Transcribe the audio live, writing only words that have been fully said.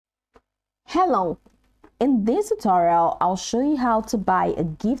Hello, in this tutorial, I'll show you how to buy a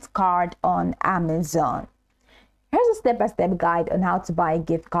gift card on Amazon. Here's a step-by-step guide on how to buy a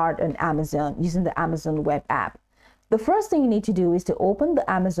gift card on Amazon using the Amazon web app. The first thing you need to do is to open the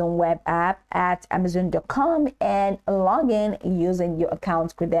Amazon web app at amazon.com and log in using your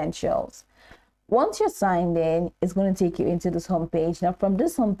account credentials. Once you're signed in, it's going to take you into this homepage. Now, from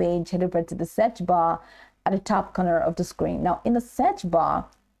this homepage, head over to the search bar at the top corner of the screen. Now, in the search bar,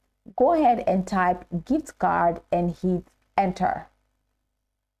 go ahead and type gift card and hit enter.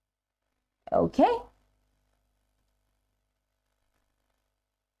 Okay.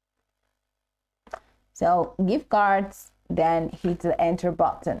 So gift cards, then hit the enter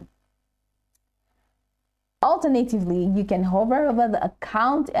button. Alternatively, you can hover over the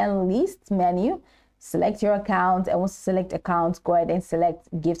account and list menu, select your account, and once you select account, go ahead and select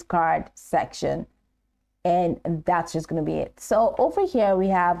gift card section. And that's just going to be it. So over here, we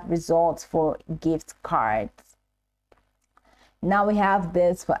have results for gift cards. Now we have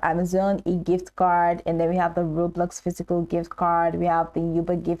this for Amazon e-gift card, and then we have the Roblox physical gift card. We have the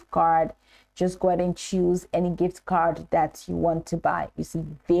Uber gift card. Just go ahead and choose any gift card that you want to buy. You see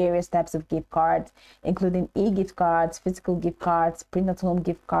various types of gift cards, including e-gift cards, physical gift cards, print at home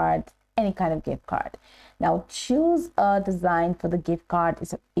gift cards, any kind of gift card. Now choose a design for the gift card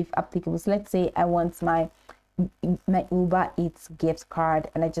if applicable. So let's say I want my Uber Eats gift card,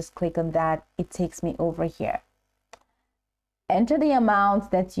 and I just click on that. It takes me over here. Enter the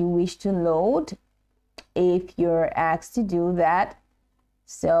amount that you wish to load if you're asked to do that.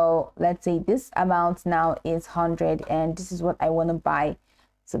 So let's say this amount now is 100, and this is what I want to buy.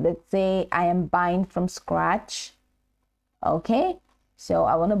 So let's say I am buying from scratch. Okay, so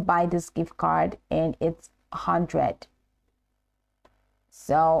I want to buy this gift card and it's 100.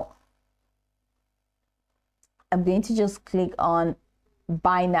 So I'm going to just click on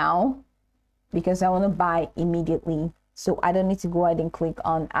buy now because I want to buy immediately. So I don't need to go ahead and click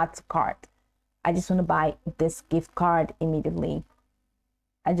on add to cart. I just want to buy this gift card immediately.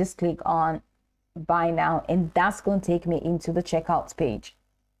 I just click on buy now, and that's going to take me into the checkout page.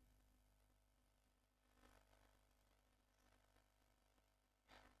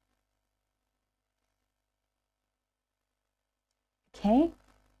 Okay.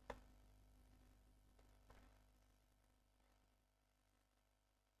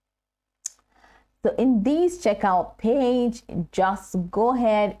 So in this checkout page, just go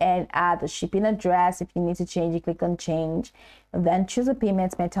ahead and add the shipping address. If you need to change it, click on change, and then choose a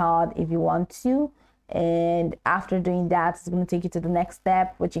payment method if you want to. And after doing that, it's going to take you to the next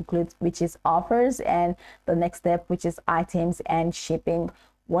step, which is offers, and the next step, which is items and shipping.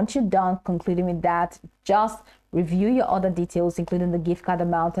 Once you're done concluding with that, just review your other details, including the gift card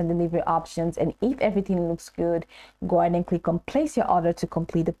amount and delivery options. And if everything looks good, go ahead and click on place your order to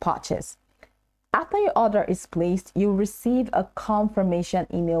complete the purchase. After your order is placed, you'll receive a confirmation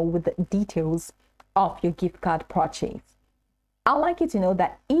email with the details of your gift card purchase. I'd like you to know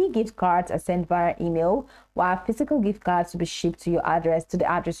that e-gift cards are sent via email, while physical gift cards will be shipped to your address, to the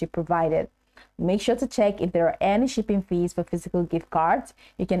address you provided. Make sure to check if there are any shipping fees for physical gift cards.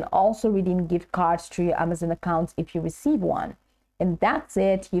 You can also redeem gift cards through your Amazon account if you receive one. And that's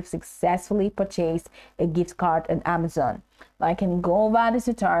it. You've successfully purchased a gift card on Amazon. I can go over this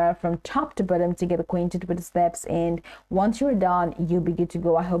tutorial from top to bottom to get acquainted with the steps, and once you're done, you'll be good to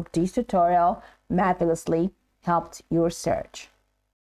go. I hope this tutorial marvelously helped your search.